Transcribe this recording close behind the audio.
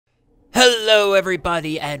Hello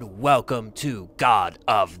everybody and welcome to God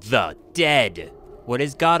of the Dead. What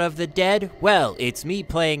is God of the Dead? Well, it's me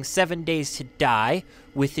playing 7 Days to Die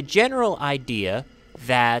with the general idea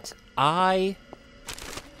that I,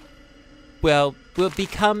 will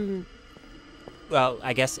become,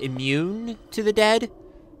 I guess immune to the dead?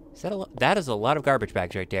 That is a lot of garbage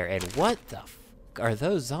bags right there. And what the f are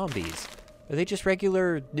those zombies? Are they just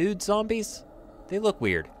regular nude zombies? They look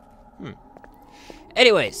weird.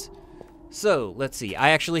 Anyways. So, let's see.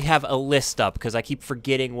 I actually have a list up because I keep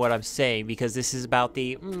forgetting what I'm saying because this is about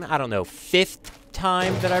the, I don't know, 5th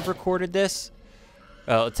time that I've recorded this.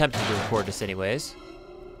 Well, attempted to record this anyways.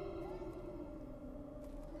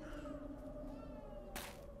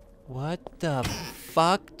 What the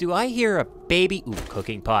fuck? Do I hear a baby? Ooh,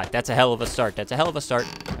 cooking pot. That's a hell of a start. That's a hell of a start.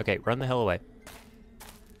 Okay, run the hell away.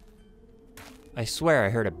 I swear I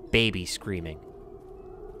heard a baby screaming.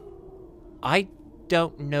 I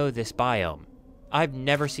don't know this biome. I've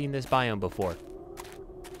never seen this biome before.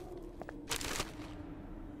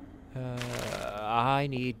 I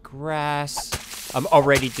need grass. I'm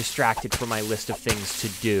already distracted from my list of things to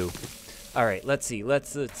do. All right, let's see.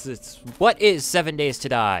 Let's what is 7 Days to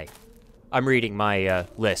Die? I'm reading my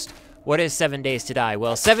list. What is 7 Days to Die?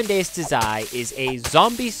 Well, 7 Days to Die is a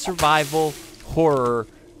zombie survival horror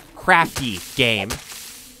crafty game.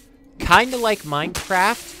 Kind of like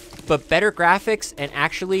Minecraft, but better graphics and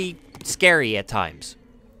actually scary at times.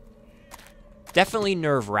 Definitely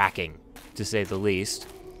nerve-wracking, to say the least.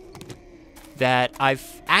 That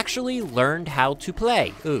I've actually learned how to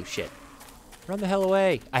play. Ooh, shit. Run the hell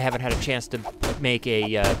away. I haven't had a chance to make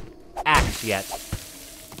a axe yet.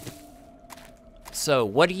 So,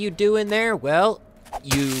 what do you do in there? Well,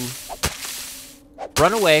 you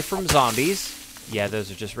run away from zombies. Yeah,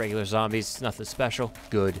 those are just regular zombies. Nothing special.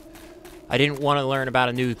 Good. I didn't want to learn about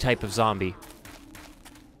a new type of zombie.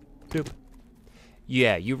 Boop.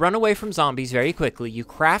 Yeah, you run away from zombies very quickly. You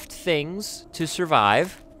craft things to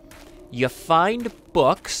survive. You find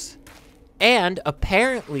books. And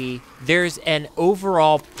apparently, there's an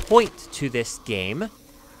overall point to this game.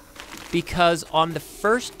 Because on the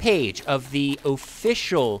first page of the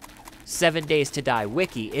official 7 Days to Die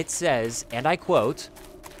wiki, it says, and I quote,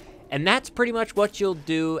 "And that's pretty much what you'll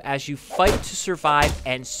do as you fight to survive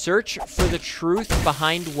and search for the truth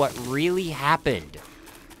behind what really happened."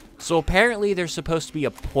 So apparently there's supposed to be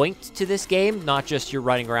a point to this game, not just you're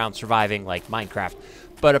running around surviving like Minecraft,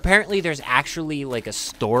 but apparently there's actually like a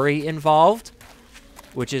story involved,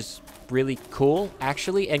 which is really cool,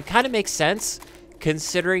 actually, and kind of makes sense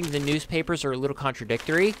considering the newspapers are a little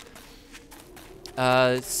contradictory.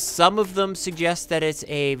 Some of them suggest that it's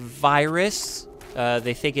a virus.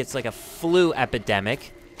 They think it's like a flu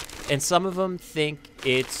epidemic, and some of them think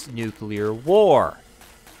it's nuclear war.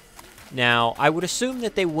 Now, I would assume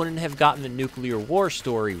that they wouldn't have gotten the nuclear war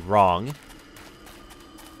story wrong.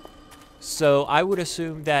 So I would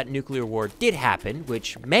assume that nuclear war did happen,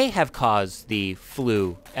 which may have caused the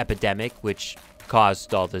flu epidemic, which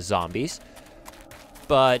caused all the zombies.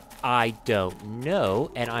 But I don't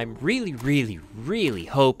know, and I'm really, really, really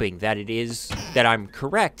hoping that that I'm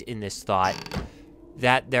correct in this thought.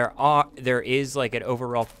 That there is like an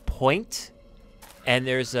overall point and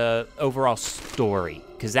there's a overall story,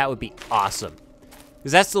 because that would be awesome,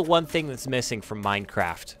 because that's the one thing that's missing from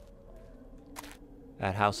Minecraft.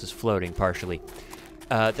 That house is floating partially.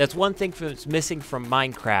 That's one thing that's missing from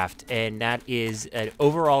Minecraft, and that is an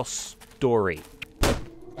overall story.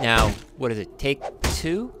 Now, what is it? Take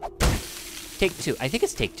Two? Take-Two. I think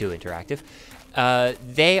it's Take-Two Interactive.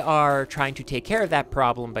 They are trying to take care of that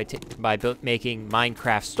problem by making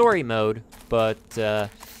Minecraft story mode, but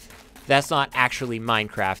that's not actually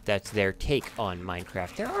Minecraft. That's their take on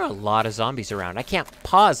Minecraft. There are a lot of zombies around. I can't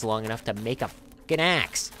pause long enough to make a fucking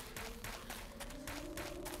axe.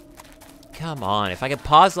 Come on. If I could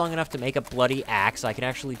pause long enough to make a bloody axe, I can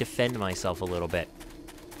actually defend myself a little bit.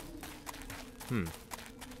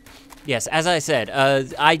 Yes, as I said,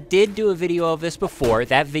 I did do a video of this before.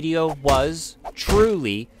 That video was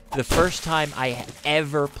truly the first time I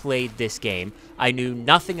ever played this game. I knew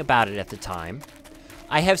nothing about it at the time.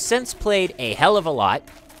 I have since played a hell of a lot,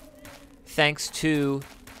 thanks to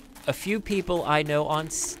a few people I know on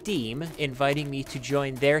Steam inviting me to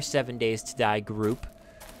join their 7 Days to Die group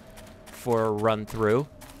for a run-through.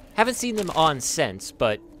 Haven't seen them on since,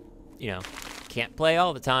 but, you know, can't play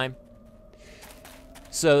all the time.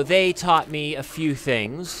 So they taught me a few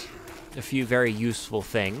things, a few very useful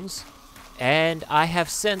things, and I have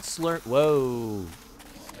since learned,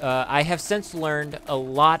 I have since learned a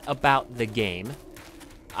lot about the game.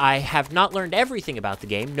 I have not learned everything about the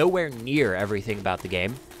game, nowhere near everything about the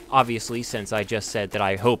game. obviously, since I just said that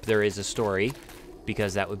I hope there is a story,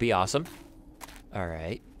 because that would be awesome. All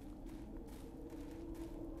right.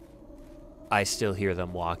 I still hear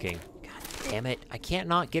them walking. God damn it. I can't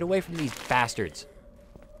not get away from these bastards.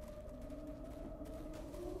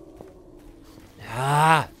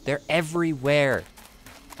 Ah, they're everywhere.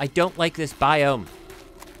 I don't like this biome.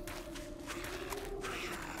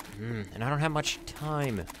 And I don't have much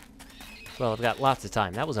time. Well, I've got lots of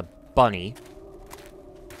time. That was a bunny.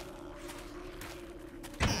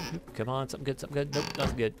 Come on, something good, something good. Nope,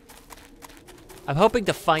 nothing good. I'm hoping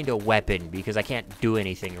to find a weapon, because I can't do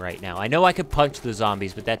anything right now. I know I could punch the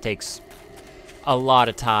zombies, but that takes a lot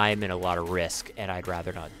of time and a lot of risk, and I'd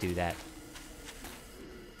rather not do that.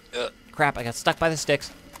 Crap, I got stuck by the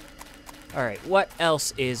sticks. Alright, what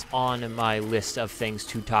else is on my list of things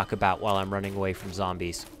to talk about while I'm running away from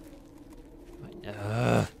zombies?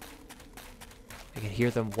 I can hear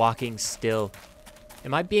them walking still.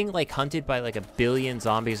 Am I being, like, hunted by, like, a billion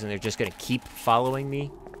zombies and they're just gonna keep following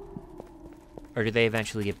me? Or do they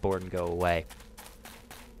eventually get bored and go away?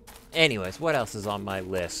 Anyways, what else is on my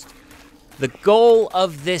list? The goal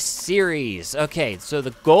of this series. Okay, so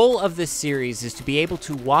the goal of this series is to be able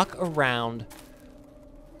to walk around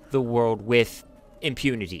the world with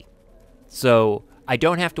impunity. So I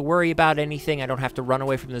don't have to worry about anything. I don't have to run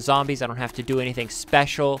away from the zombies. I don't have to do anything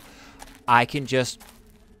special. I can just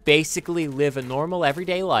basically live a normal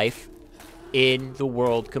everyday life in the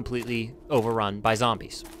world completely overrun by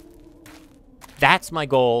zombies. That's my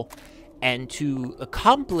goal, and to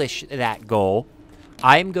accomplish that goal,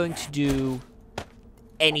 I'm going to do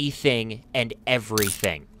anything and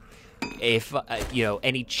everything. If, you know,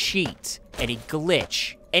 any cheat, any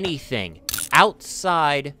glitch, anything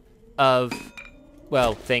outside of,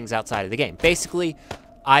 well, things outside of the game. Basically,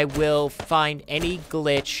 I will find any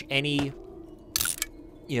glitch, any,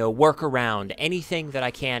 you know, workaround, anything that I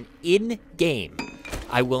can in-game.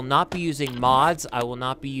 I will not be using mods. I will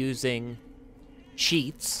not be using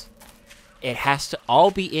cheats. It has to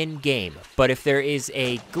all be in-game. But if there is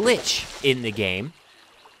a glitch in the game,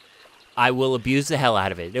 I will abuse the hell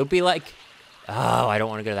out of it. It'll be like... Oh, I don't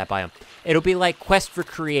want to go to that biome. It'll be like Quest for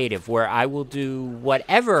Creative, where I will do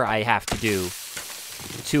whatever I have to do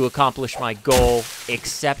to accomplish my goal,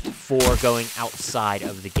 except for going outside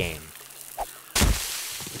of the game.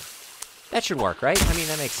 That should work, right? I mean,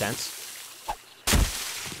 that makes sense.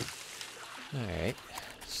 Alright.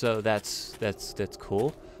 So that's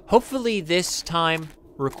cool. Hopefully this time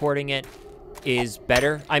recording it is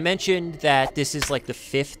better. I mentioned that this is like the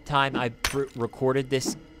 5th time I recorded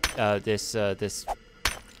this,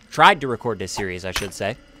 tried to record this series, I should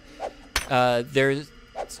say. There's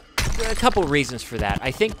a couple reasons for that.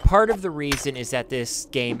 I think part of the reason is that this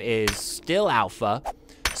game is still alpha,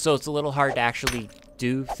 so it's a little hard to actually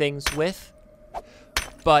do things with.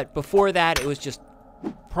 But before that, it was just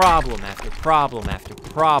problem after problem after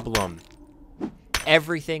problem.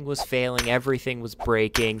 Everything was failing, everything was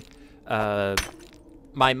breaking.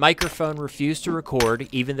 My microphone refused to record,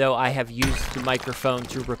 even though I have used the microphone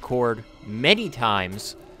to record many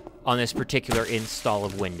times on this particular install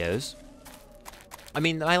of Windows. I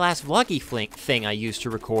mean, my last vloggy thing I used to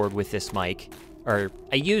record with this mic, or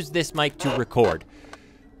I used this mic to record.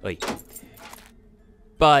 Like,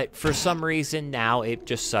 but for some reason now it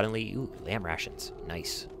just suddenly, ooh, lamb rations,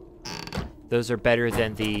 nice. Those are better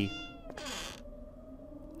than the,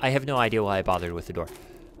 I have no idea why I bothered with the door.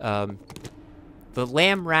 The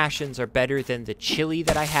lamb rations are better than the chili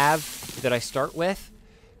that I have, that I start with,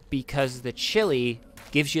 because the chili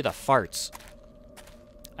gives you the farts.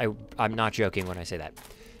 I'm not joking when I say that.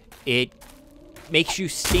 It makes you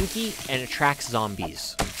stinky and attracts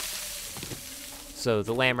zombies. So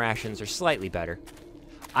the lamb rations are slightly better.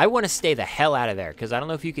 I want to stay the hell out of there, because I don't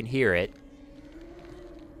know if you can hear it.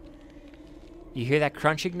 You hear that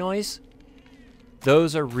crunching noise?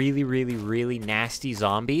 Those are really, really, really nasty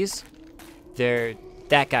zombies. They're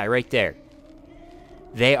that guy right there.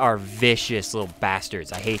 They are vicious little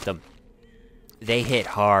bastards. I hate them. They hit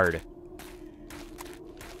hard.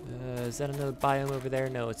 Is that another biome over there?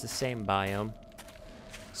 No, it's the same biome.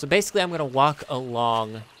 So basically, I'm going to walk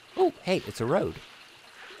along... Oh, hey, it's a road.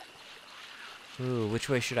 Ooh, which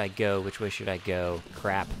way should I go? Which way should I go?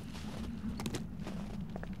 Crap.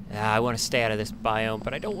 I want to stay out of this biome,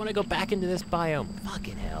 but I don't want to go back into this biome.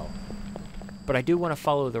 Fucking hell. But I do want to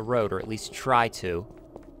follow the road, or at least try to.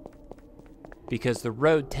 Because the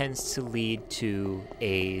road tends to lead to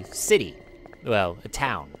a city. Well, a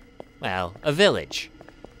town. Well, a village.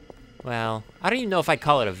 Well, I don't even know if I'd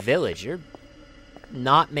call it a village. There are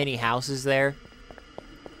not many houses there.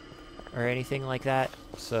 Or anything like that.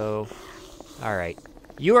 So, alright.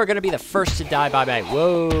 You are gonna be the first to die by my...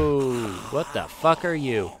 Whoa! What the fuck are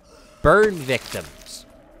you? Burn victims.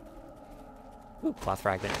 Ooh, cloth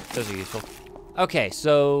fragment. Those are useful. Okay,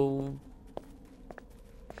 so...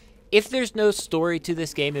 if there's no story to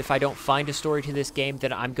this game, if I don't find a story to this game,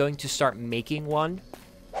 then I'm going to start making one.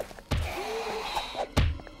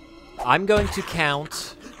 I'm going to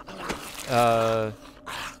count... I'm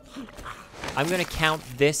going to count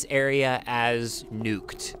this area as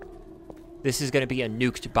nuked. This is going to be a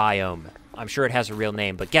nuked biome. I'm sure it has a real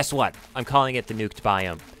name, but guess what? I'm calling it the nuked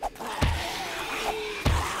biome.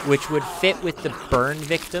 Which would fit with the burn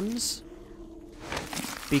victims,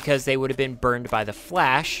 because they would have been burned by the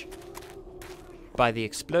flash, by the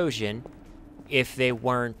explosion, if they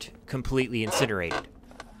weren't completely incinerated.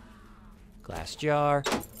 Glass jar.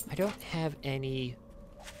 I don't have anything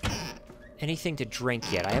to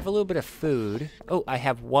drink yet. I have a little bit of food. Oh, I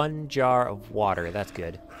have 1 jar of water. That's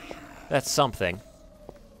good. That's something.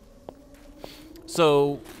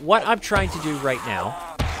 So, what I'm trying to do right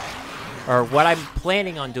now, or what I'm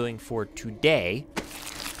planning on doing for today,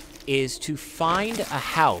 is to find a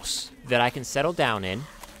house that I can settle down in,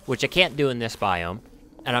 which I can't do in this biome,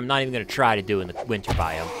 and I'm not even going to try to do in the winter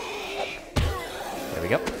biome. There we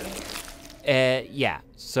go. Yeah,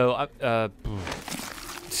 so,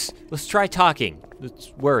 let's try talking.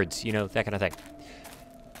 It's words, you know, that kind of thing.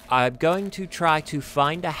 I'm going to try to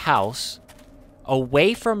find a house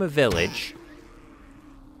away from a village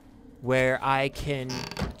where I can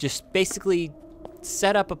just basically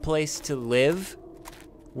set up a place to live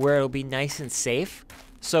where it'll be nice and safe.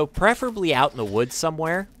 So preferably out in the woods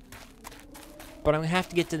somewhere. But I'm going to have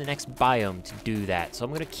to get to the next biome to do that. So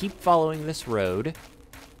I'm going to keep following this road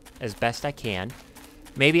as best I can.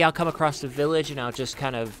 Maybe I'll come across the village and I'll just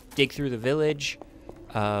kind of dig through the village.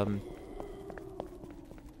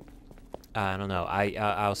 I don't know.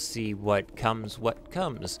 I'll see what comes.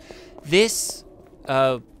 This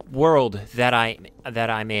world that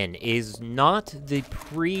I'm in is not the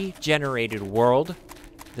pre-generated world,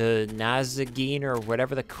 the Nazagine or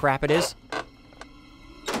whatever the crap it is.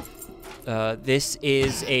 This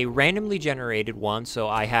is a randomly generated one, so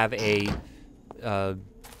I have a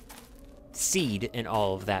seed and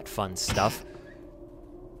all of that fun stuff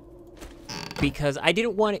because I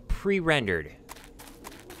didn't want it pre-rendered.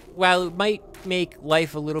 While it might make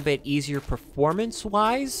life a little bit easier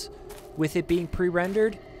performance-wise with it being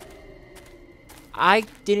pre-rendered, I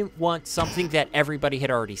didn't want something that everybody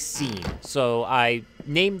had already seen. So I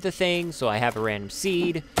named the thing, so I have a random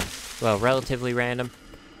seed. Well, relatively random.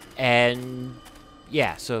 And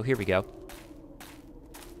yeah, so here we go.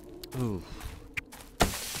 Ooh.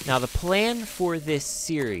 Now the plan for this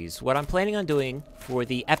series, what I'm planning on doing for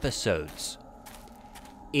the episodes,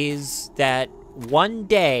 is that one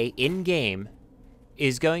day in-game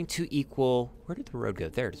is going to equal... Where did the road go?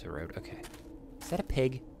 There's the road. Okay. Is that a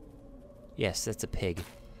pig? Yes, that's a pig.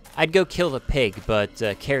 I'd go kill the pig, but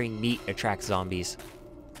carrying meat attracts zombies.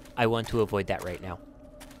 I want to avoid that right now.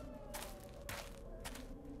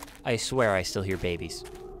 I swear I still hear babies.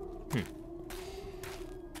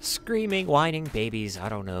 Screaming, whining babies. I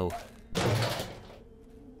don't know.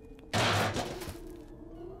 The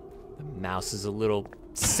mouse is a little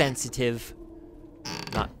sensitive.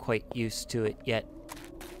 Not quite used to it yet.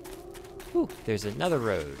 Ooh, there's another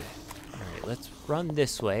road. Alright, let's run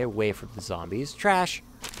this way, away from the zombies. Trash!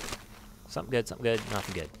 Something good,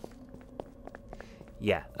 nothing good.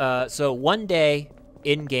 Yeah, so one day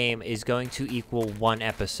in-game is going to equal 1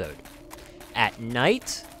 episode. At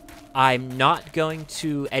night, I'm not going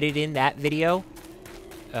to edit in that video,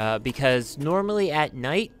 because normally at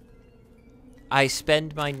night, I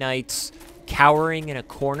spend my nights cowering in a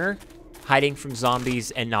corner, hiding from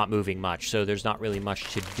zombies and not moving much, so there's not really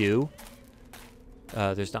much to do.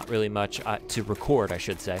 There's not really much to record, I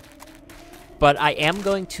should say. But I am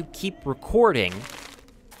going to keep recording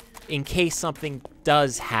in case something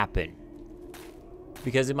does happen.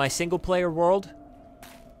 Because in my single-player world,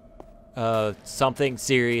 something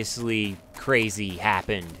seriously crazy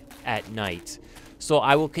happened at night. So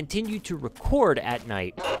I will continue to record at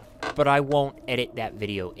night, but I won't edit that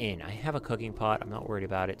video in. I have a cooking pot. I'm not worried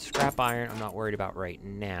about it. Scrap iron, I'm not worried about right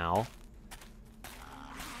now.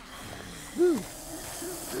 Woo.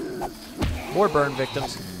 More burn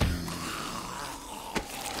victims.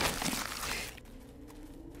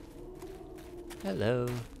 Hello.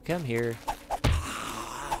 Come here.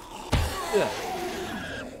 Ugh.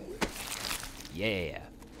 Yeah.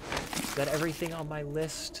 Is that everything on my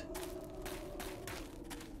list?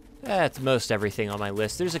 That's most everything on my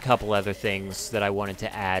list. There's a couple other things that I wanted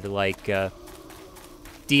to add, like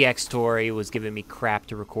DX Story was giving me crap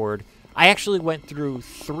to record. I actually went through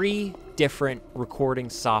 3 different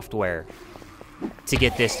recording software to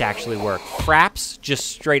get this to actually work. Fraps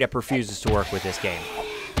just straight up refuses to work with this game.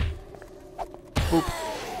 Boop.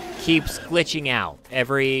 Keeps glitching out.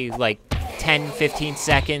 Every, like, 10, 15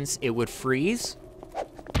 seconds, it would freeze.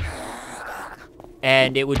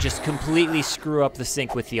 And it would just completely screw up the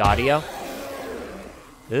sync with the audio.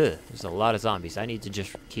 Ugh, there's a lot of zombies. I need to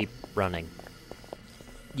just keep running.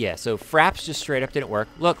 Yeah, so Fraps just straight up didn't work.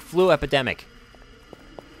 Look, flu epidemic.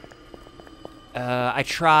 I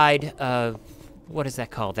tried, what is that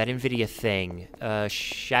called? That NVIDIA thing.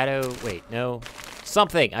 Shadow, wait, no.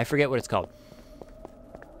 Something, I forget what it's called.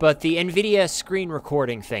 But the NVIDIA screen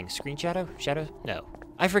recording thing. Screen shadow? Shadow? No.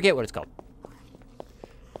 I forget what it's called.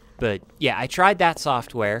 But, yeah, I tried that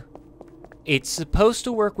software. It's supposed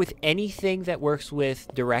to work with anything that works with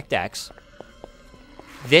DirectX.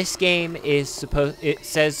 This game is it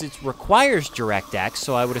says it requires DirectX,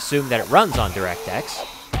 so I would assume that it runs on DirectX.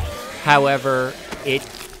 However, it,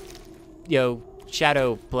 you know,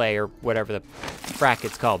 Shadow Play or whatever the frack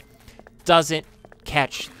it's called, doesn't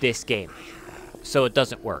catch this game. So it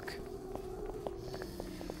doesn't work.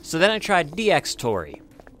 So then I tried DxTory.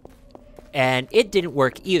 And it didn't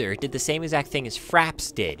work either. It did the same exact thing as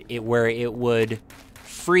Fraps did, where it would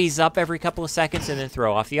freeze up every couple of seconds and then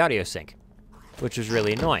throw off the audio sync, which was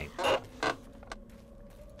really annoying.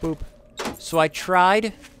 Boop. So I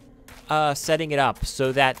tried setting it up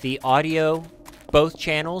so that the audio, both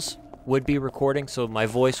channels, would be recording. So my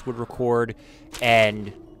voice would record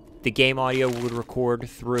and the game audio would record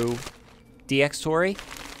through DxTory.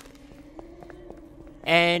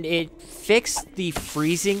 And it fixed the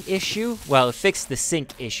freezing issue. Well, it fixed the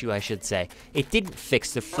sync issue, I should say. It didn't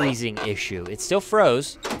fix the freezing issue. It still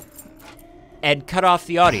froze and cut off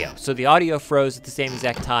the audio. So the audio froze at the same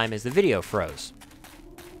exact time as the video froze.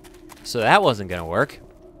 So that wasn't going to work.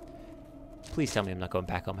 Please tell me I'm not going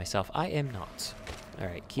back on myself. I am not. All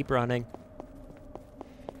right, keep running.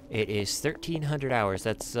 It is 1300 hours.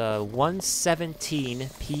 That's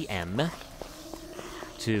 1:17 p.m.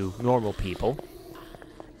 to normal people.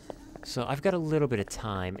 So I've got a little bit of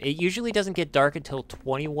time. It usually doesn't get dark until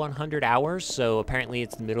 2100 hours, so apparently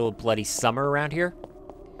it's the middle of bloody summer around here.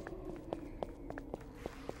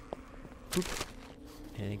 Oop.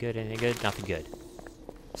 Anything good? Anything good? Nothing good.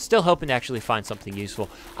 Still hoping to actually find something useful.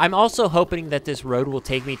 I'm also hoping that this road will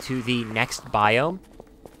take me to the next biome.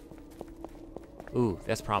 Ooh,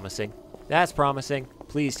 that's promising. That's promising.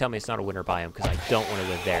 Please tell me it's not a winter biome, because I don't want to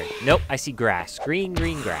live there. Nope, I see grass. Green,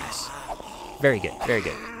 green grass. Very good, very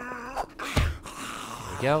good.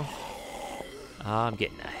 There we go. I'm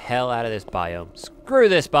getting the hell out of this biome. Screw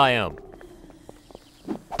this biome.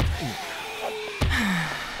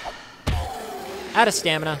 Out of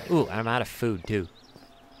stamina. Ooh, I'm out of food, too.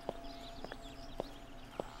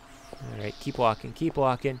 Alright, keep walking, keep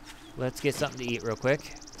walking. Let's get something to eat real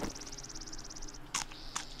quick.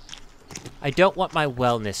 I don't want my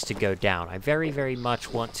wellness to go down. I very, very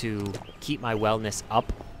much want to keep my wellness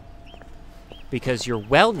up. Because your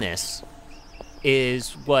wellness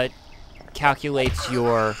is what calculates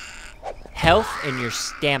your health and your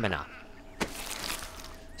stamina.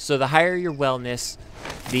 So the higher your wellness,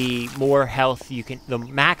 the more health you can,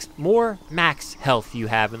 more max health you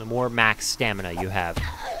have, and the more max stamina you have.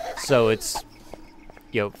 So it's,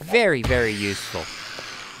 you know, very, very useful.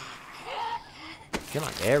 Come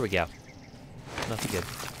on, there we go. Nothing good.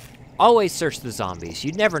 Always search the zombies.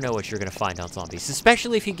 You never know what you're going to find on zombies.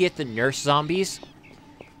 Especially if you get the nurse zombies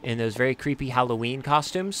in those very creepy Halloween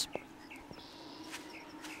costumes.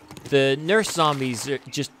 The nurse zombies are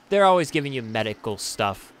just, they're always giving you medical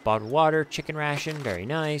stuff. Bottled water, chicken ration, very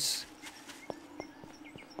nice.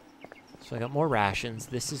 So I got more rations.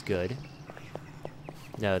 This is good.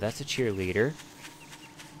 No, that's a cheerleader.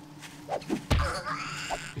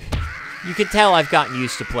 You can tell I've gotten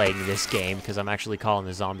used to playing this game because I'm actually calling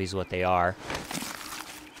the zombies what they are.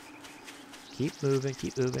 Keep moving,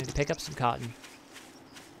 keep moving. Pick up some cotton.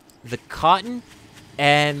 The cotton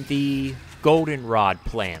and the goldenrod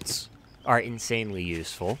plants are insanely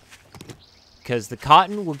useful because the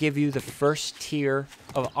cotton will give you the first tier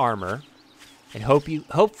of armor and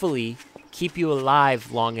hopefully keep you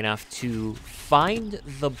alive long enough to find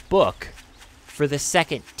the book for the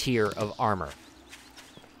second tier of armor.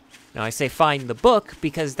 Now, I say find the book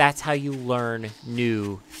because that's how you learn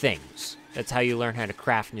new things. That's how you learn how to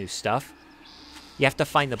craft new stuff. You have to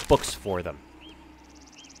find the books for them.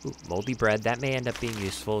 Ooh, moldy bread. That may end up being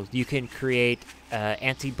useful. You can create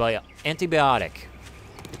antibiotic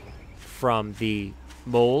from the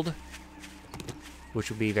mold, which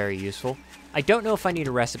will be very useful. I don't know if I need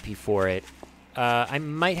a recipe for it. I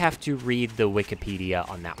might have to read the Wikipedia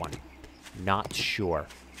on that one. Not sure.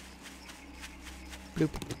 Boop.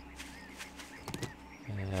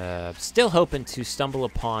 Still hoping to stumble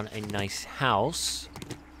upon a nice house.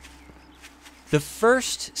 The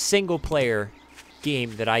first single-player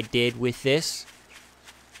game that I did with this,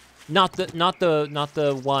 not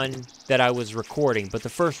the one that I was recording, but the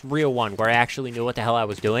first real one where I actually knew what the hell I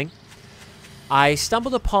was doing. I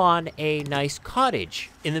stumbled upon a nice cottage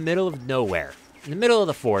in the middle of nowhere, in the middle of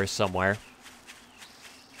the forest somewhere.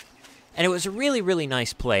 And it was a really, really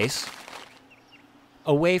nice place.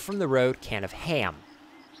 Away from the road, can of ham.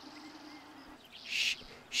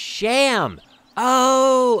 Sham!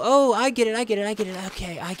 Oh, I get it.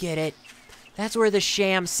 Okay, I get it. That's where the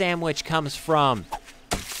sham sandwich comes from.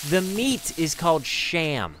 The meat is called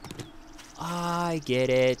sham. I get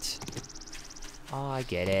it.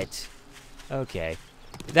 Okay.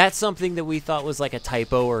 That's something that we thought was like a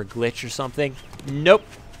typo or a glitch or something. Nope.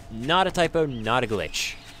 Not a typo, not a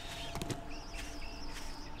glitch.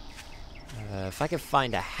 If I could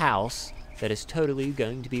find a house, that is totally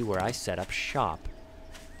going to be where I set up shop.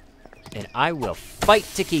 And I will fight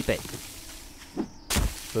to keep it.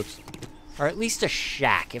 Oops. Or at least a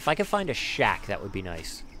shack. If I could find a shack, that would be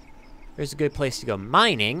nice. There's a good place to go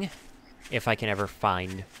mining. If I can ever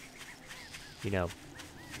find, you know,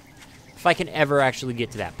 if I can ever actually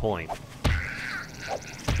get to that point.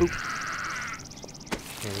 Boop.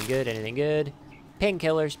 Anything good? Anything good?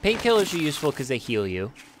 Painkillers. Painkillers are useful because they heal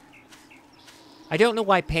you. I don't know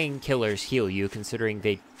why painkillers heal you, considering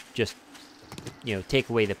they just, you know, take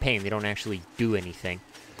away the pain. They don't actually do anything.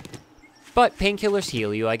 But painkillers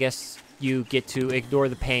heal you. I guess you get to ignore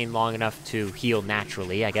the pain long enough to heal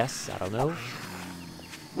naturally, I guess. I don't know.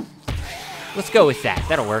 Let's go with that.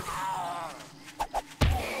 That'll work.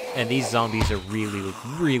 And these zombies are really,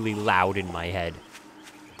 really loud in my head.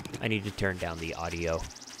 I need to turn down the audio.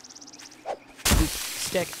 Oop,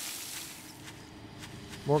 stick.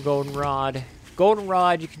 More goldenrod.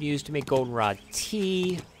 Goldenrod you can use to make goldenrod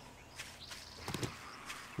tea,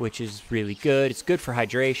 which is really good. It's good for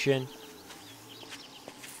hydration.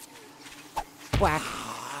 Whack.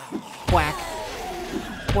 Whack.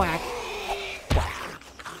 Whack. Whack.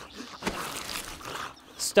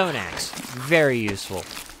 Stone axe. Very useful.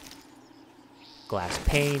 Glass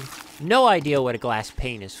pane. No idea what a glass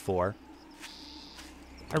pane is for.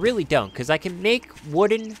 I really don't, because I can make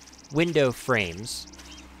wooden window frames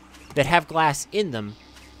that have glass in them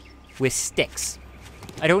with sticks.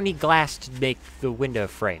 I don't need glass to make the window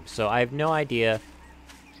frame, so I have no idea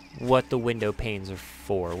what the window panes are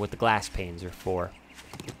for, what the glass panes are for.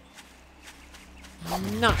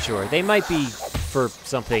 I'm not sure. They might be for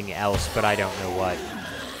something else, but I don't know what.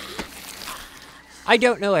 I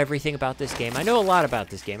don't know everything about this game. I know a lot about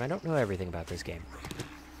this game. I don't know everything about this game.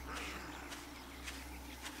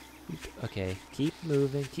 Okay, keep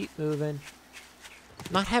moving, keep moving.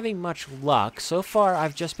 Not having much luck. So far,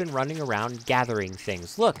 I've just been running around gathering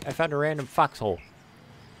things. Look, I found a random foxhole.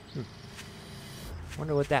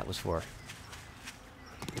 Wonder what that was for.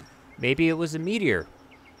 Maybe it was a meteor.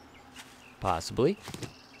 Possibly.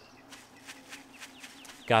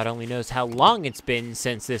 God only knows how long it's been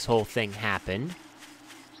since this whole thing happened.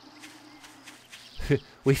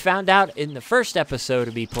 We found out in the first episode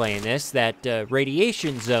of me playing this that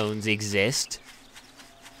radiation zones exist.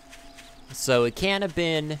 So it can't have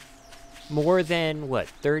been more than, what,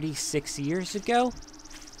 36 years ago?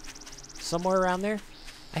 Somewhere around there?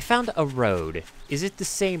 I found a road. Is it the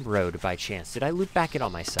same road by chance? Did I loop back it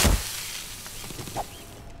on myself?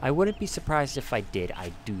 I wouldn't be surprised if I did.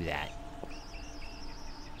 I'd do that.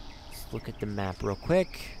 Let's look at the map real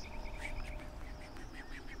quick.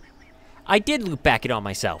 I did loop back it on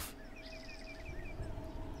myself.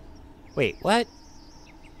 Wait, what?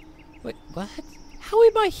 Wait, what? How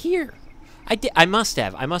am I here? I must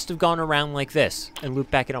have. I must have gone around like this and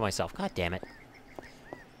looped back it on myself. God damn it.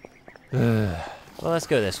 Well, let's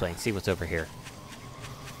go this way and see what's over here.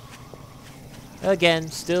 Again,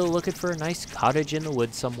 still looking for a nice cottage in the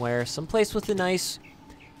woods somewhere. Someplace with a nice,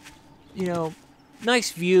 you know,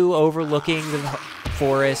 nice view overlooking the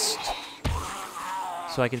forest.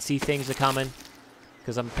 So I can see things are coming.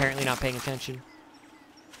 Because I'm apparently not paying attention.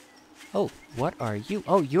 Oh, what are you?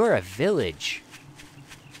 Oh, you're a village.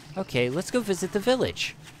 Okay, let's go visit the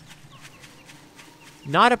village.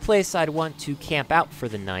 Not a place I'd want to camp out for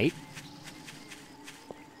the night.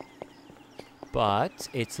 But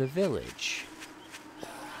it's a village.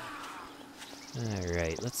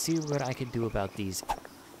 Alright, let's see what I can do about these,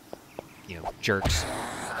 you know, jerks.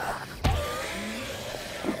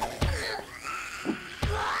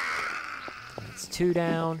 That's 2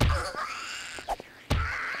 down.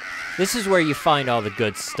 This is where you find all the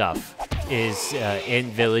good stuff, is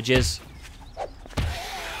in villages.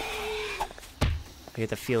 get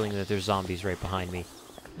the feeling that there's zombies right behind me.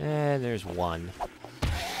 And there's one.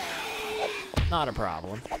 Not a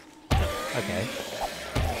problem. Okay.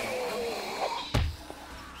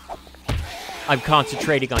 I'm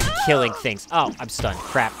concentrating on killing things. Oh, I'm stunned.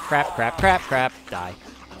 Crap, crap, crap, crap, crap. Die.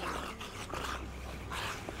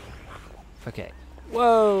 Okay.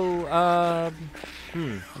 Whoa,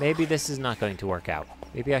 maybe this is not going to work out.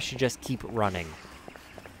 Maybe I should just keep running.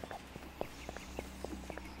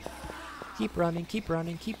 Keep running, keep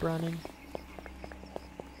running, keep running.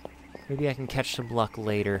 Maybe I can catch some luck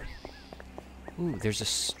later. Ooh, there's a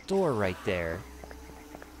store right there.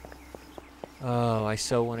 Oh, I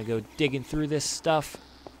so want to go digging through this stuff.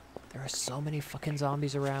 There are so many fucking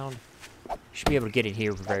zombies around. Should be able to get in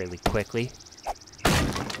here fairly quickly.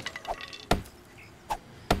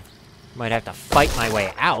 Might have to fight my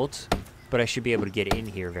way out, but I should be able to get in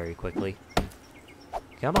here very quickly.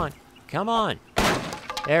 Come on. Come on.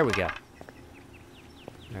 There we go.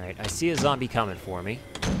 Alright, I see a zombie coming for me.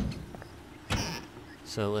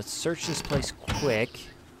 So let's search this place quick.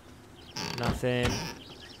 Nothing.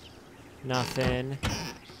 Nothing.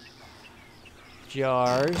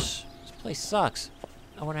 Jars. This place sucks.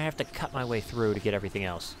 I want to have to cut my way through to get everything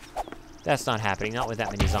else. That's not happening. Not with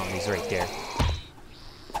that many zombies right there.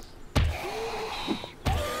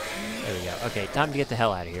 There we go. Okay, time to get the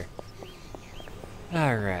hell out of here.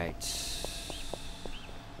 Alright.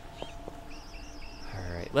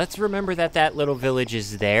 Alright, let's remember that that little village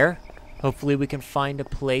is there. Hopefully we can find a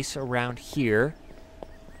place around here.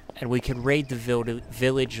 And we can raid the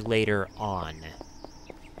village later on.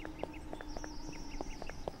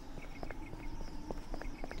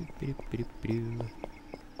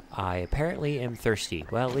 I apparently am thirsty.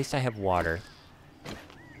 Well, at least I have water.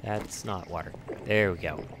 That's not water. There we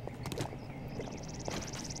go.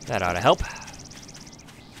 That ought to help.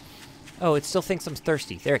 Oh, it still thinks I'm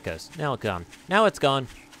thirsty. There it goes. Now it's gone. Now it's gone.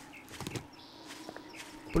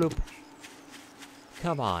 Bloop.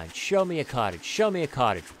 Come on, show me a cottage. Show me a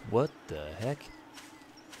cottage. What the heck?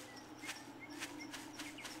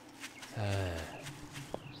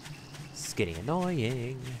 It's getting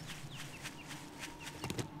annoying.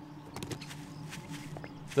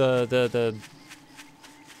 The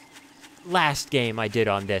last game I did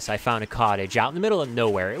on this, I found a cottage out in the middle of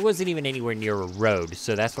nowhere. It wasn't even anywhere near a road,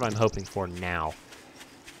 so that's what I'm hoping for now.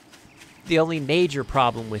 The only major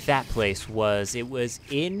problem with that place was it was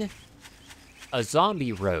in a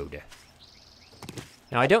zombie road.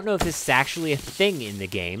 Now, I don't know if this is actually a thing in the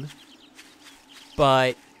game,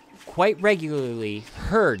 but quite regularly,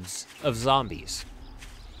 herds of zombies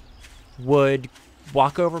would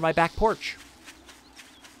walk over my back porch.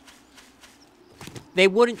 They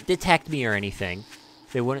wouldn't detect me or anything.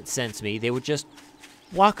 They wouldn't sense me. They would just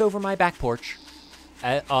walk over my back porch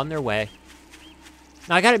on their way.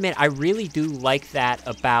 Now, I gotta admit, I really do like that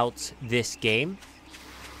about this game.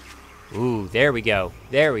 Ooh, there we go.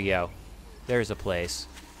 There we go. There's a place.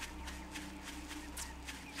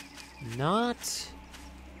 Not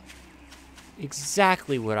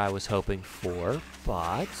exactly what I was hoping for,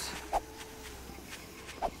 but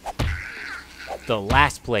the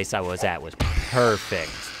last place I was at was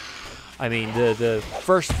perfect. I mean, the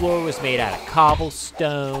first floor was made out of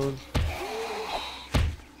cobblestone.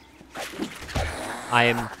 I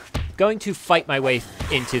am going to fight my way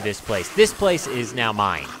into this place. This place is now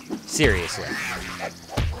mine. Seriously.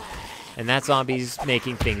 And that zombie's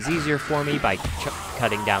making things easier for me by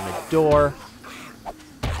cutting down the door.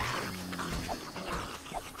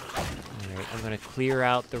 Alright, I'm gonna clear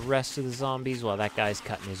out the rest of the zombies while that guy's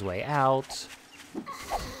cutting his way out.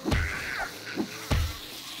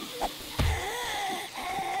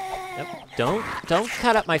 Nope, don't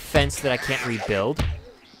cut up my fence that I can't rebuild.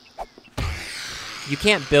 You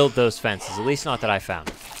can't build those fences, at least not that I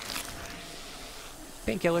found.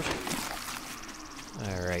 Painkillers.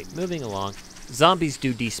 Alright, moving along. Zombies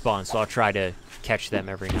do despawn, so I'll try to catch them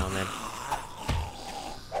every now and then.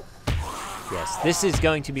 Yes, this is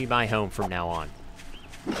going to be my home from now on.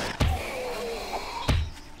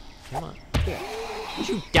 Come on. Did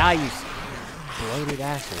you die, you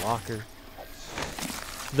bloated-ass walker?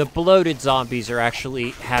 The bloated zombies are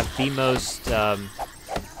actually have the most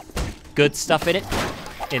good stuff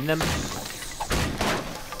in them.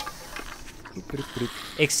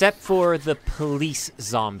 Except for the police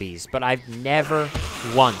zombies, but I've never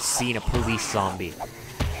once seen a police zombie.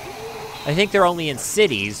 I think they're only in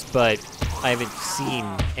cities, but I haven't seen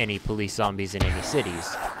any police zombies in any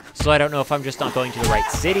cities. So I don't know if I'm just not going to the right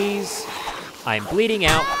cities. I'm bleeding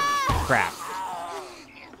out. Crap.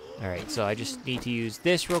 Alright, so I just need to use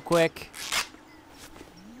this real quick.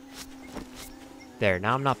 There,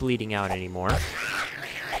 now I'm not bleeding out anymore.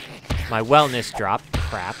 My wellness dropped.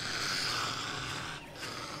 Crap.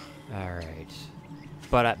 Alright.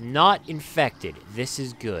 But I'm not infected. This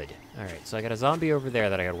is good. Alright, so I got a zombie over there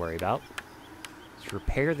that I gotta worry about. Let's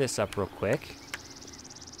repair this up real quick.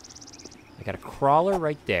 I got a crawler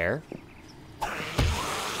right there.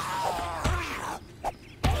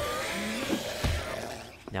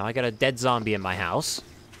 Now I got a dead zombie in my house.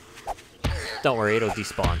 Don't worry, it'll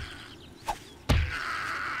despawn.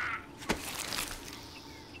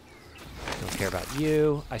 Don't care about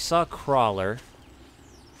you. I saw a crawler.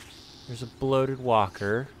 There's a bloated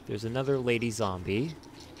walker. There's another lady zombie.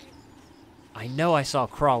 I know I saw a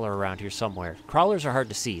crawler around here somewhere. Crawlers are hard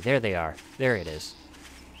to see. There they are. There it is.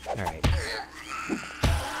 Alright.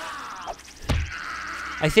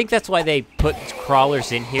 I think that's why they put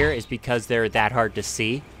crawlers in here, is because they're that hard to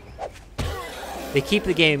see. They keep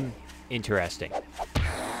the game interesting.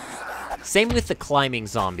 Same with the climbing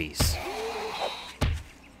zombies.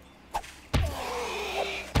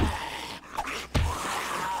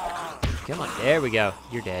 Come on, there we go.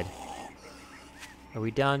 You're dead. Are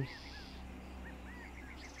we done?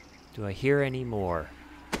 Do I hear any more?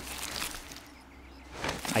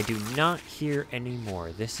 I do not hear any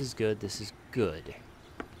more. This is good, this is good.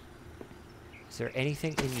 Is there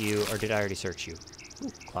anything in you, or did I already search you? Ooh,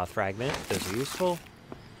 cloth fragment, those are useful.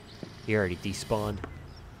 You already despawned.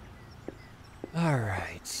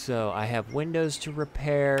 Alright, so I have windows to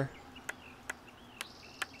repair.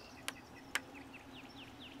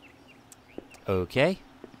 Okay.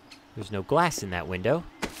 There's no glass in that window.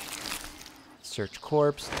 Search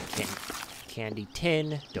corpse. Candy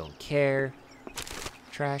tin. Don't care.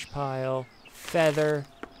 Trash pile. Feather.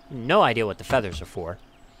 No idea what the feathers are for.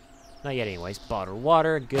 Not yet anyways. Bottled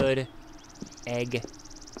water. Good. Egg.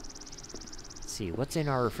 Let's see. What's in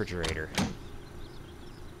our refrigerator?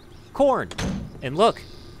 Corn. And look.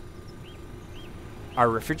 Our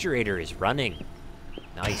refrigerator is running.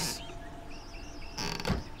 Nice.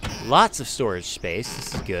 Lots of storage space.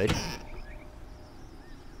 This is good.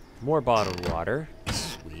 More bottled water.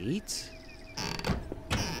 Sweet.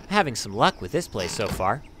 Having some luck with this place so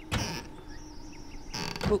far.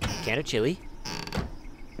 Ooh, can of chili.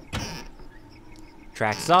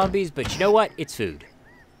 Track zombies, but you know what? It's food.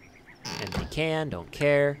 Empty can, don't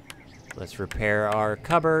care. Let's repair our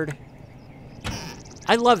cupboard.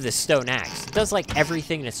 I love this stone axe. It does like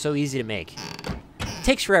everything and it's so easy to make. It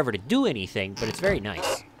takes forever to do anything, but it's very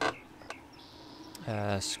nice.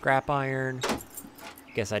 Scrap iron.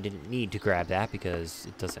 Guess I didn't need to grab that because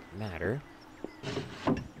it doesn't matter.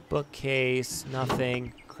 Bookcase,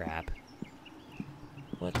 nothing. Crap.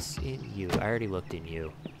 What's in you? I already looked in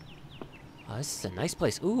you. Oh, this is a nice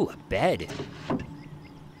place. Ooh, a bed.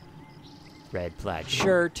 Red plaid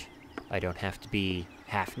shirt. I don't have to be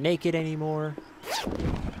half naked anymore.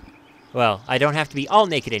 Well, I don't have to be all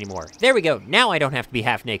naked anymore. There we go. Now I don't have to be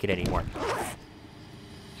half naked anymore.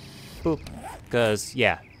 Boop. Because,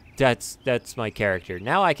 yeah, that's my character.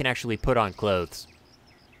 Now I can actually put on clothes.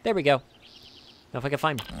 There we go. Now if I can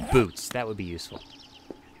find boots, that would be useful.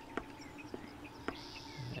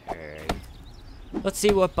 Alright. Let's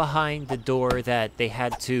see what behind the door that they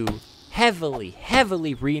had to heavily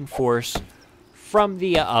reinforce from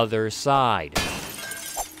the other side.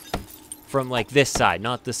 From, like, this side,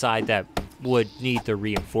 not the side that would need the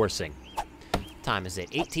reinforcing. What time is it?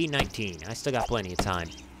 18:19. I still got plenty of time.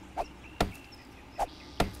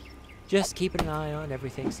 Just keeping an eye on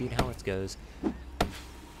everything, seeing how it goes.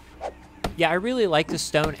 Yeah, I really like the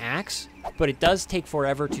stone axe, but it does take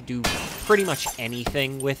forever to do pretty much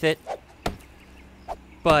anything with it.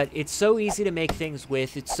 But it's so easy to make things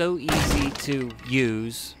with, it's so easy to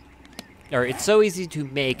use, or it's so easy to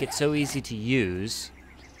make, it's so easy to use,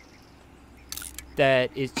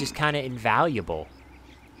 that it's just kind of invaluable.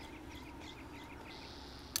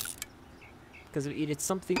 Because it's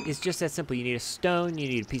something, it's just that simple. You need a stone, you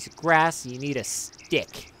need a piece of grass, you need a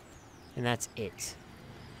stick. And that's it.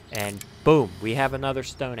 And boom, we have another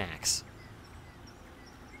stone axe.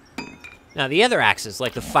 Now the other axes,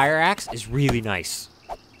 like the fire axe, is really nice.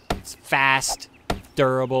 It's fast,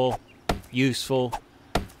 durable, useful,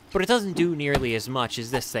 but it doesn't do nearly as much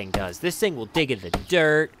as this thing does. This thing will dig in the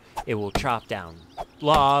dirt, it will chop down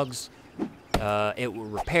logs, it will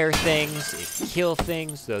repair things, it can kill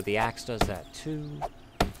things, though the axe does that too.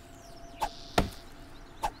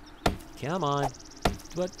 Come on.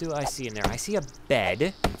 What do I see in there? I see a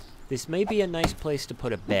bed. This may be a nice place to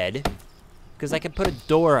put a bed, because I can put a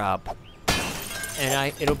door up,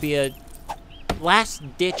 and it'll be a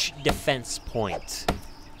last-ditch defense point.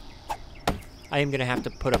 I am going to have to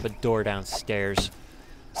put up a door downstairs.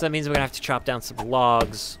 So that means I'm going to have to chop down some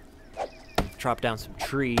logs, chop down some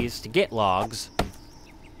trees to get logs.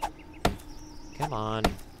 Come on.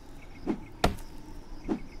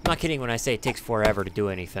 I'm not kidding when I say it takes forever to do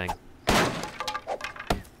anything.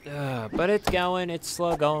 But it's going. It's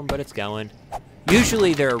slow going, but it's going.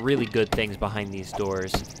 Usually there are really good things behind these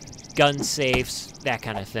doors. Gun safes, that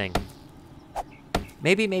kind of thing.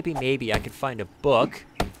 Maybe I could find a book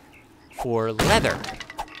for leather.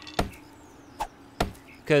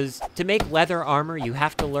 Because to make leather armor, you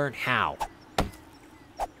have to learn how.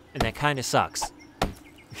 And that kind of sucks.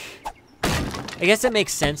 I guess that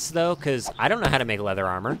makes sense, though, because I don't know how to make leather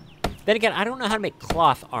armor. Then again, I don't know how to make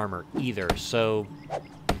cloth armor either, so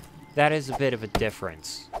that is a bit of a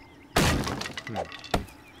difference.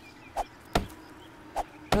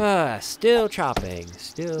 Still chopping,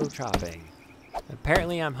 still chopping.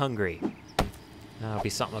 Apparently I'm hungry. That'll be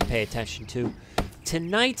something to pay attention to.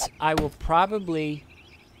 Tonight, I will probably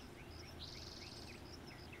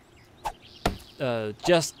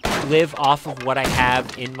just live off of what I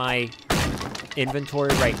have in my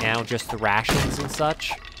inventory right now, just the rations and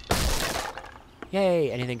such. Yay,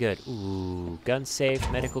 anything good? Ooh, gun safe,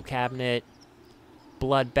 medical cabinet,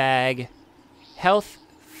 blood bag, health,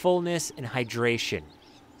 fullness, and hydration.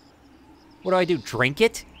 What do? Drink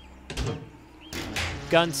it?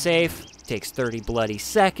 Gun safe, takes 30 bloody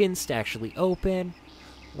seconds to actually open.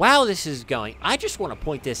 Wow, this is going. I just want to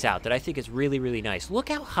point this out that I think is really, really nice. Look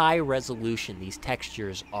how high resolution these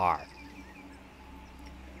textures are.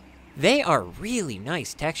 They are really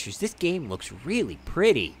nice textures. This game looks really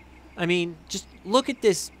pretty. I mean, just look at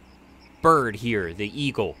this bird here, the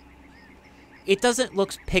eagle. It doesn't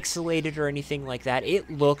look pixelated or anything like that. It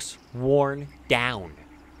looks worn down.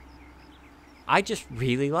 I just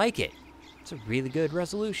really like it. It's a really good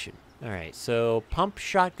resolution. All right, so pump,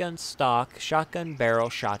 shotgun stock, shotgun barrel,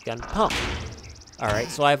 shotgun pump. All right,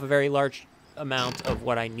 so I have a very large amount of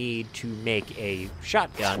what I need to make a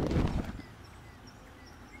shotgun,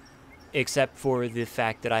 except for the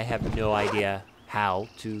fact that I have no idea how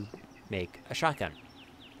to make a shotgun.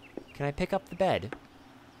 Can I pick up the bed?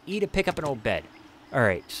 E to pick up an old bed. All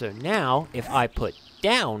right, so now if I put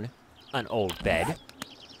down an old bed,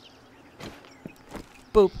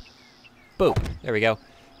 boop, boop, there we go.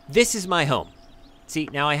 This is my home. See,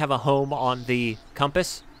 now I have a home on the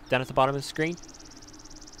compass down at the bottom of the screen,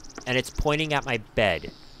 and it's pointing at my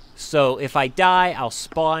bed. So if I die, I'll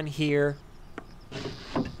spawn here.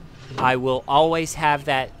 I will always have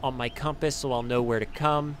that on my compass, so I'll know where to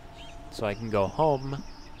come, so I can go home.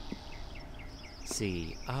 Let's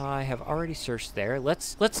see, I have already searched there.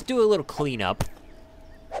 Let's do a little cleanup.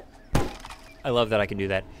 I love that I can do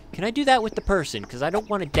that. Can I do that with the person? Because I don't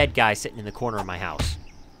want a dead guy sitting in the corner of my house.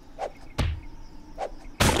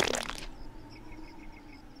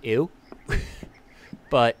 Ew.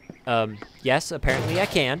 But, yes, apparently I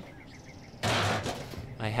can.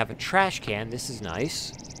 I have a trash can. This is nice.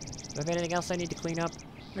 Do I have anything else I need to clean up?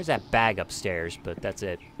 There's that bag upstairs, but that's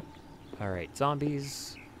it. Alright,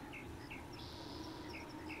 zombies.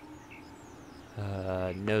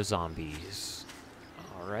 No zombies.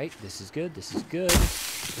 Alright, this is good, this is good.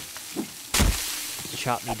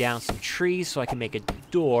 Chop me down some trees so I can make a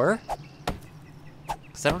door.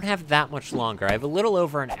 Because I don't have that much longer. I have a little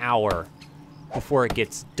over an hour before it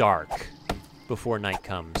gets dark, before night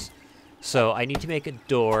comes. So I need to make a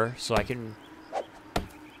door so I can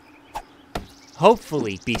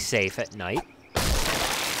hopefully be safe at night.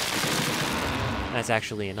 That's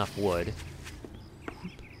actually enough wood.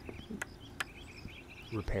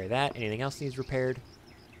 Repair that. Anything else needs repaired?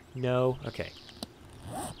 No? Okay.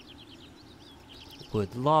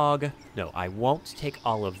 Wood log. No, I won't take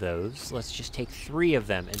all of those. Let's just take 3 of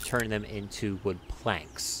them and turn them into wood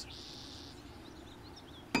planks.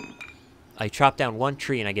 I chop down 1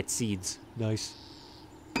 tree and I get seeds. Nice.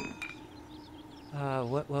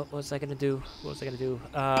 What was I gonna do? What was I gonna do?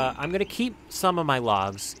 I'm gonna keep some of my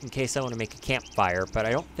logs in case I want to make a campfire, but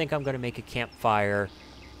I don't think I'm gonna make a campfire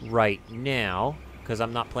right now, because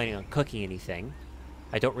I'm not planning on cooking anything.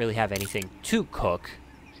 I don't really have anything to cook,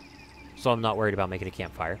 so I'm not worried about making a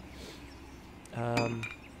campfire. There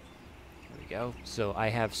we go. So I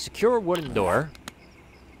have secure wooden door,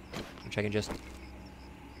 which I can just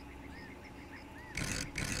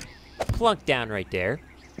plunk down right there.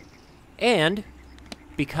 And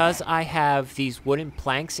because I have these wooden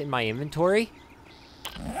planks in my inventory,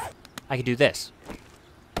 I can do this.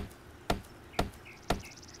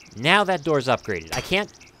 Now that door's upgraded. I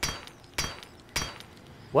can't...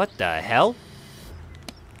 What the hell?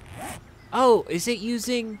 Oh, is it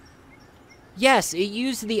using... Yes, it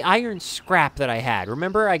used the iron scrap that I had.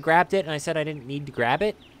 Remember, I grabbed it and I said I didn't need to grab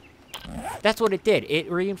it? That's what it did. It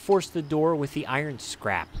reinforced the door with the iron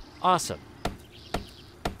scrap. Awesome.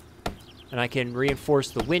 And I can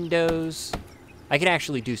reinforce the windows I can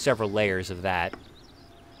actually do several layers of that.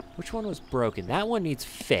 Which one was broken? That one needs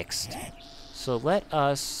fixed. So let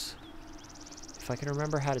us... If I can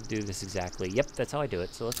remember how to do this exactly. Yep, that's how I do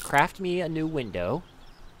it. So let's craft me a new window.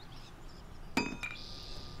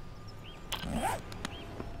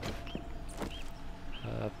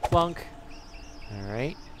 Plunk.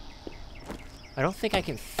 Alright. I don't think I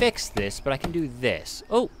can fix this, but I can do this.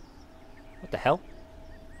 Oh! What the hell?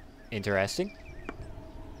 Interesting.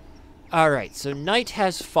 Alright, so night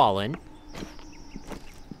has fallen.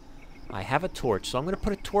 I have a torch, so I'm going to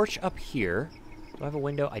put a torch up here. Do I have a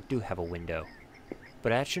window? I do have a window. But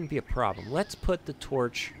that shouldn't be a problem. Let's put the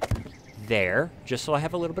torch there, just so I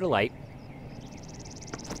have a little bit of light.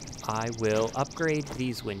 I will upgrade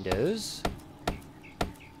these windows.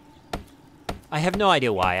 I have no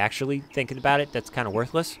idea why, actually. Thinking about it, that's kind of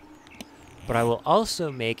worthless. But I will also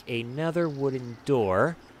make another wooden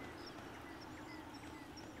door.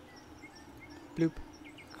 Bloop.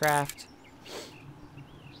 Craft.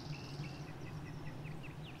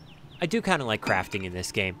 I do kind of like crafting in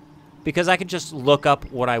this game, because I can just look up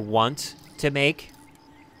what I want to make.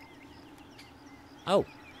 Oh,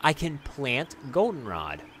 I can plant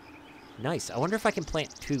goldenrod. Nice. I wonder if I can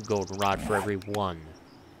plant 2 goldenrod for every 1.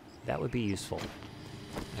 That would be useful.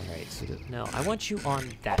 Alright, so no, I want you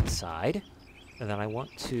on that side. And then I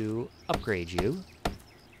want to upgrade you.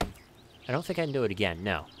 I don't think I can do it again,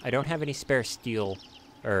 no. I don't have any spare steel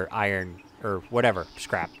or iron or whatever,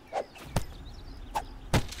 scrap.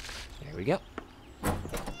 There we go.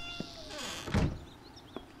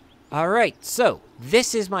 Alright, so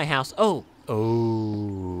this is my house. Oh,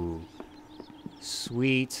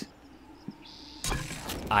 sweet.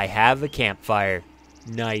 I have a campfire.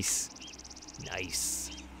 Nice. Nice.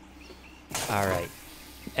 Alright.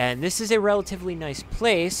 And this is a relatively nice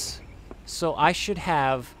place, so I should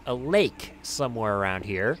have a lake somewhere around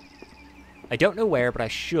here. I don't know where, but I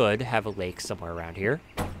should have a lake somewhere around here.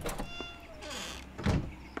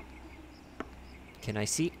 Can I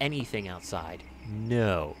see anything outside?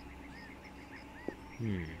 No.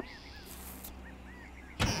 Oh,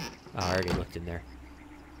 I already looked in there.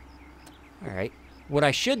 Alright. What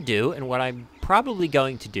I should do, and what I'm probably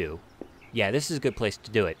going to do... Yeah, this is a good place to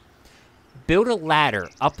do it. Build a ladder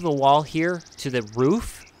up the wall here to the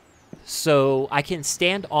roof, so I can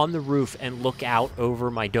stand on the roof and look out over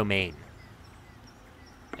my domain.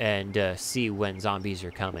 And see when zombies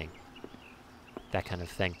are coming. That kind of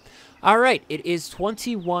thing. Alright, it is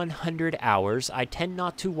 2100 hours. I tend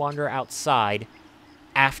not to wander outside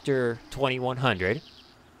after 2100.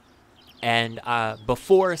 And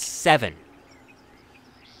before 7.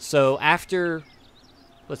 So after,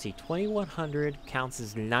 let's see, 2100 counts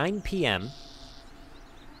as 9 p.m.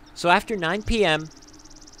 So after 9 p.m.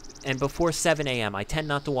 and before 7 a.m., I tend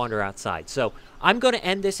not to wander outside. So I'm going to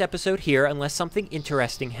end this episode here unless something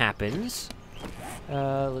interesting happens.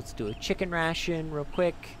 Let's do a chicken ration real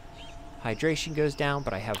quick. Hydration goes down,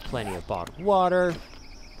 but I have plenty of bottled water.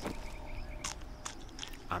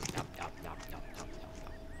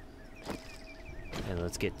 And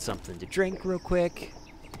let's get something to drink real quick.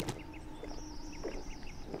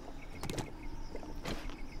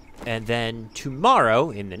 And then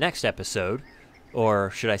tomorrow, in the next episode,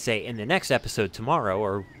 or should I say in the next episode tomorrow,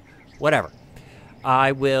 or whatever,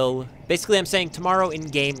 I will... Basically, I'm saying tomorrow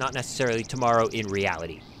in-game, not necessarily tomorrow in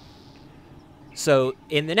reality. So,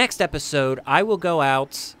 in the next episode, I will go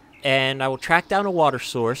out, and I will track down a water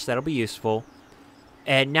source. That'll be useful.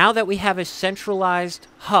 And now that we have a centralized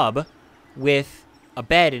hub with a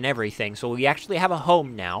bed and everything, so we actually have a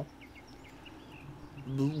home now,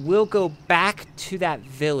 we'll go back to that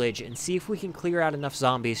village and see if we can clear out enough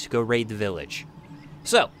zombies to go raid the village.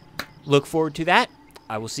 So, look forward to that.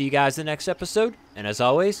 I will see you guys in the next episode. And as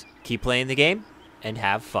always, keep playing the game and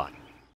have fun.